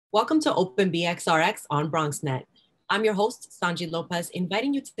Welcome to Open BXRx on BronxNet. I'm your host, Sonyi Lopez,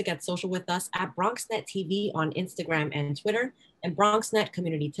 inviting you to get social with us at BronxNet TV on Instagram and Twitter, and BronxNet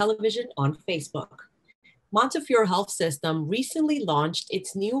Community Television on Facebook. Montefiore Health System recently launched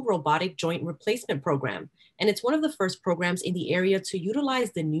its new robotic joint replacement program, and it's one of the first programs in the area to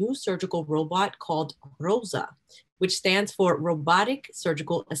utilize the new surgical robot called Rosa, which stands for Robotic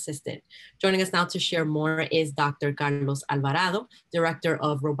Surgical Assistant. Joining us now to share more is Dr. Carlos Alvarado, Director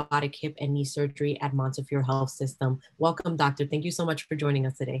of Robotic Hip and Knee Surgery at Montefiore Health System. Welcome, Doctor. Thank you so much for joining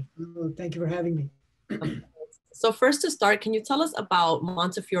us today. Oh, thank you for having me. So first to start, can you tell us about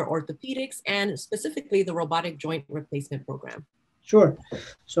Montefiore Orthopedics and specifically the robotic joint replacement program? Sure.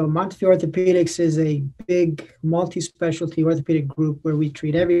 So Montefiore Orthopedics is a big multi-specialty orthopedic group where we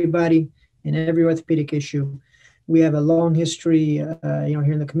treat everybody and every orthopedic issue. We have a long history, here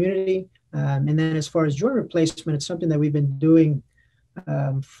in the community. And then as far as joint replacement, it's something that we've been doing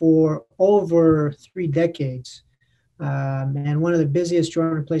for over 3 decades. And one of the busiest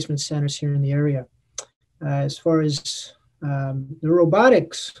joint replacement centers here in the area. As far as the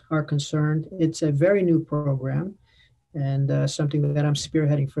robotics are concerned, it's a very new program and something that I'm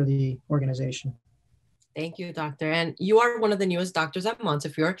spearheading for the organization. Thank you, Doctor. And you are one of the newest doctors at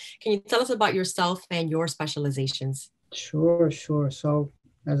Montefiore. Can you tell us about yourself and your specializations? Sure. So,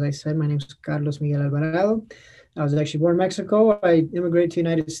 as I said, my name is Carlos Miguel Alvarado. I was actually born in Mexico. I immigrated to the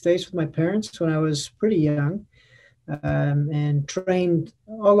United States with my parents when I was pretty young. And trained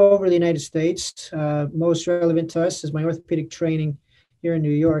all over the United States. Most relevant to us is my orthopedic training here in New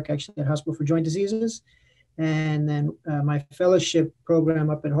York, actually at Hospital for Joint Diseases. And then my fellowship program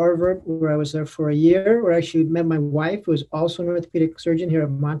up at Harvard, where I was there for a year, where I actually met my wife, who is also an orthopedic surgeon here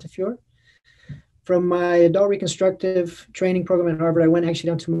at Montefiore. From my adult reconstructive training program at Harvard, I went actually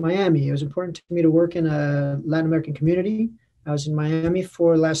down to Miami. It was important to me to work in a Latin American community. I was in Miami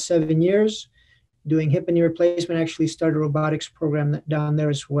for the last 7 years. Doing hip and knee replacement, actually started a robotics program down there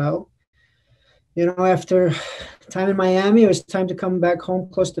as well. After time in Miami, it was time to come back home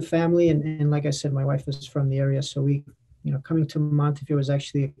close to family. And like I said, my wife is from the area. So we, coming to Montefiore was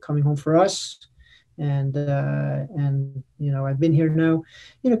actually coming home for us. And I've been here now,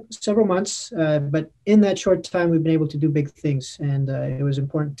 several months, but in that short time, we've been able to do big things. And it was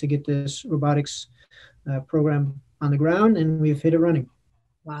important to get this robotics program on the ground, and we've hit it running.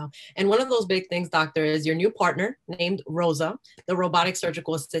 Wow. And one of those big things, Doctor, is your new partner named Rosa, the Robotic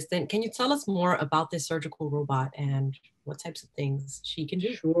Surgical Assistant. Can you tell us more about this surgical robot and what types of things she can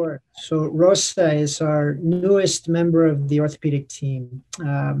do? Sure. So Rosa is our newest member of the orthopedic team.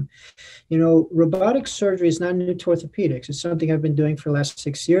 Robotic surgery is not new to orthopedics. It's something I've been doing for the last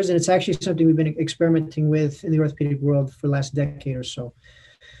 6 years, and it's actually something we've been experimenting with in the orthopedic world for the last decade or so.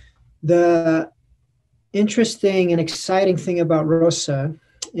 The interesting and exciting thing about Rosa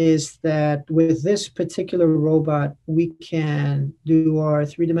is that with this particular robot, we can do our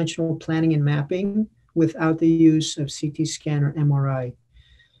 3-dimensional planning and mapping without the use of CT scan or MRI.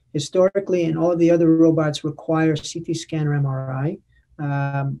 Historically, and all of the other robots require CT scan or MRI,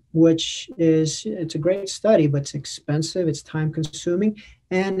 it's a great study, but it's expensive, it's time consuming,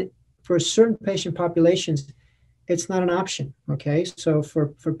 and for certain patient populations, it's not an option, okay? So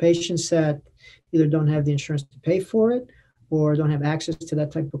for patients that either don't have the insurance to pay for it or don't have access to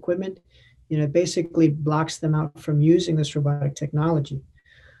that type of equipment, it basically blocks them out from using this robotic technology.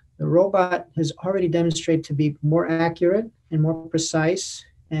 The robot has already demonstrated to be more accurate and more precise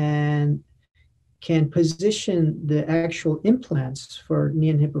and can position the actual implants for knee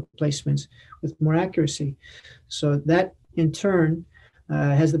and hip replacements with more accuracy. So that in turn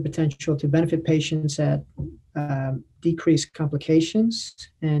has the potential to benefit patients at decreased complications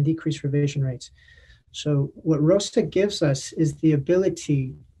and decreased revision rates. So what Rosa gives us is the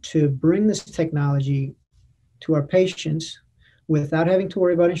ability to bring this technology to our patients without having to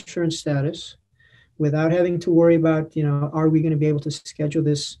worry about insurance status, without having to worry about, are we going to be able to schedule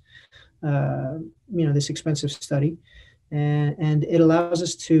this, this expensive study? And it allows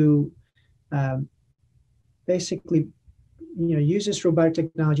us to basically, use this robotic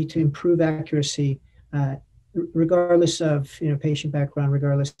technology to improve accuracy regardless of patient background,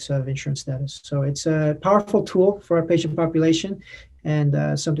 regardless of insurance status. So it's a powerful tool for our patient population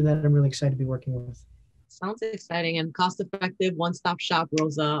and something that I'm really excited to be working with. Sounds exciting and cost-effective. One-stop shop,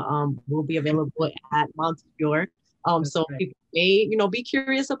 Rosa, will be available at Montefiore. So right. People may, be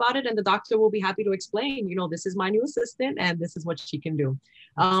curious about it, and the doctor will be happy to explain, this is my new assistant and this is what she can do.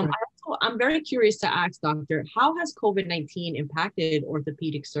 Right. I'm very curious to ask, Doctor, how has COVID-19 impacted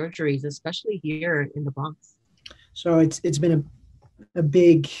orthopedic surgeries, especially here in the Bronx? So it's been a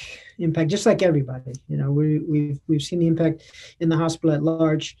big impact, just like everybody. You know, we've seen the impact in the hospital at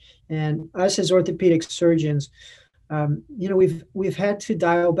large, and us as orthopedic surgeons, you know, we've had to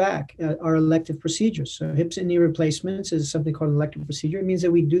dial back our elective procedures. So hips and knee replacements is something called an elective procedure. It means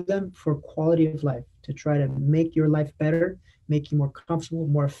that we do them for quality of life, to try to make your life better, make you more comfortable,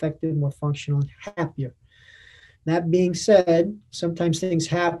 more effective, more functional, and happier. That being said, sometimes things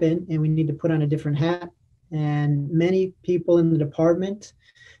happen and we need to put on a different hat. And many people in the department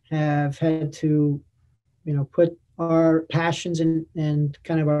have had to, you know, put our passions and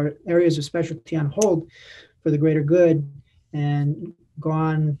kind of our areas of specialty on hold for the greater good, and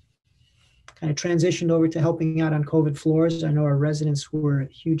gone kind of transitioned over to helping out on COVID floors. I know our residents were a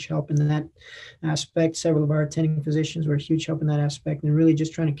huge help in that aspect. Several of our attending physicians were a huge help in that aspect, and really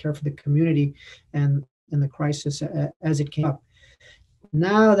just trying to care for the community and the crisis as it came up.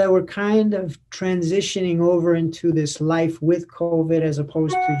 Now that we're kind of transitioning over into this life with COVID, as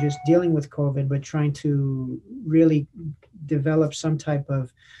opposed to just dealing with COVID, but trying to really develop some type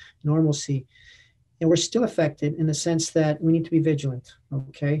of normalcy, and we're still affected in the sense that we need to be vigilant,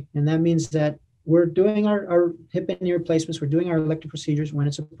 okay? And that means that we're doing our hip and knee replacements, we're doing our elective procedures when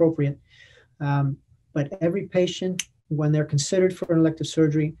it's appropriate. But every patient, when they're considered for an elective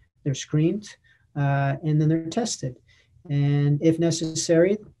surgery, they're screened, and then they're tested. And if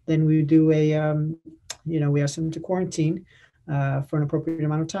necessary, then we do we ask them to quarantine for an appropriate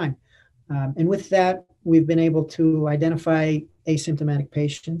amount of time. And with that, we've been able to identify asymptomatic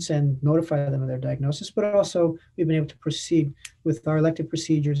patients and notify them of their diagnosis, but also we've been able to proceed with our elective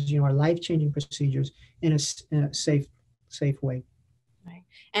procedures, you know, our life-changing procedures in a safe way. Right.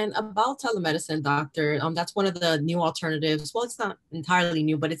 And about telemedicine, doctor, that's one of the new alternatives. Well, it's not entirely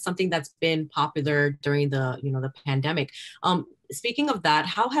new, but it's something that's been popular during the pandemic. Speaking of that,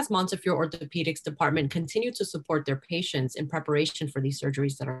 how has Montefiore Orthopedics Department continued to support their patients in preparation for these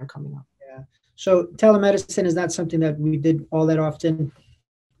surgeries that are coming up? Yeah. So telemedicine is not something that we did all that often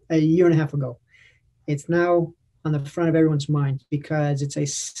a year and a half ago. It's now on the front of everyone's mind because it's a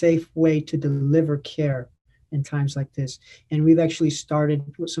safe way to deliver care in times like this. And we've actually started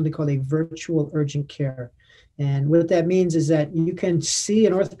something called a virtual urgent care. And what that means is that you can see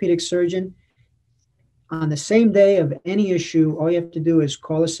an orthopedic surgeon on the same day of any issue. All you have to do is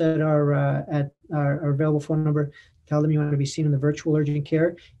call us at our available phone number, tell them you want to be seen in the virtual urgent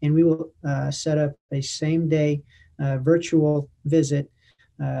care, and we will set up a same day virtual visit,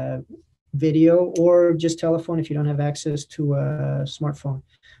 video, or just telephone if you don't have access to a smartphone.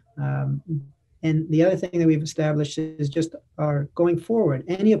 And the other thing that we've established is just our going forward.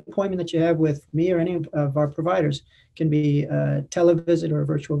 Any appointment that you have with me or any of our providers can be a televisit or a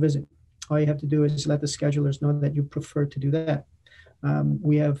virtual visit. All you have to do is let the schedulers know that you prefer to do that.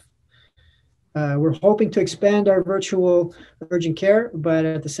 We're hoping to expand our virtual urgent care, but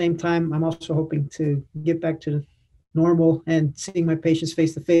at the same time, I'm also hoping to get back to normal and seeing my patients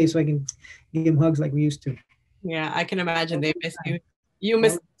face to face so I can give them hugs like we used to. Yeah, I can imagine they miss you. You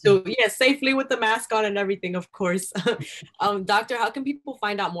miss too. Yeah, safely with the mask on and everything, of course. Doctor, how can people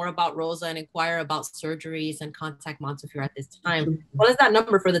find out more about Rosa and inquire about surgeries and contact Montefiore at this time? What is that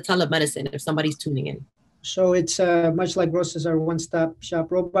number for the telemedicine if somebody's tuning in? So it's much like Rosa's our one-stop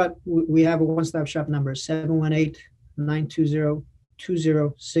shop robot. We have a one-stop shop number,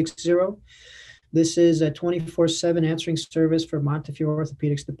 718-920-2060. This is a 24/7 answering service for Montefiore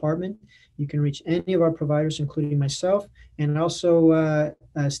Orthopedics Department. You can reach any of our providers, including myself, and also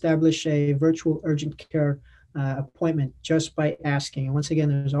establish a virtual urgent care appointment just by asking. And once again,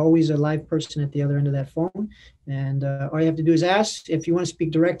 there's always a live person at the other end of that phone. And all you have to do is ask. If you want to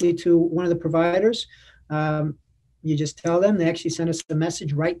speak directly to one of the providers, you just tell them. They actually send us a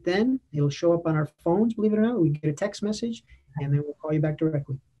message right then. It'll show up on our phones, believe it or not. We get a text message, and then we'll call you back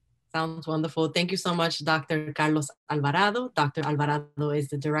directly. Sounds wonderful. Thank you so much, Dr. Carlos Alvarado. Dr. Alvarado is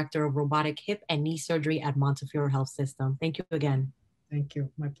the Director of Robotic Hip and Knee Surgery at Montefiore Health System. Thank you again. Thank you.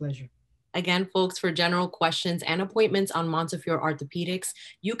 My pleasure. Again, folks, for general questions and appointments on Montefiore Orthopedics,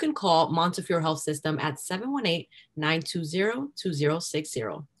 you can call Montefiore Health System at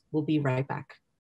 718-920-2060. We'll be right back.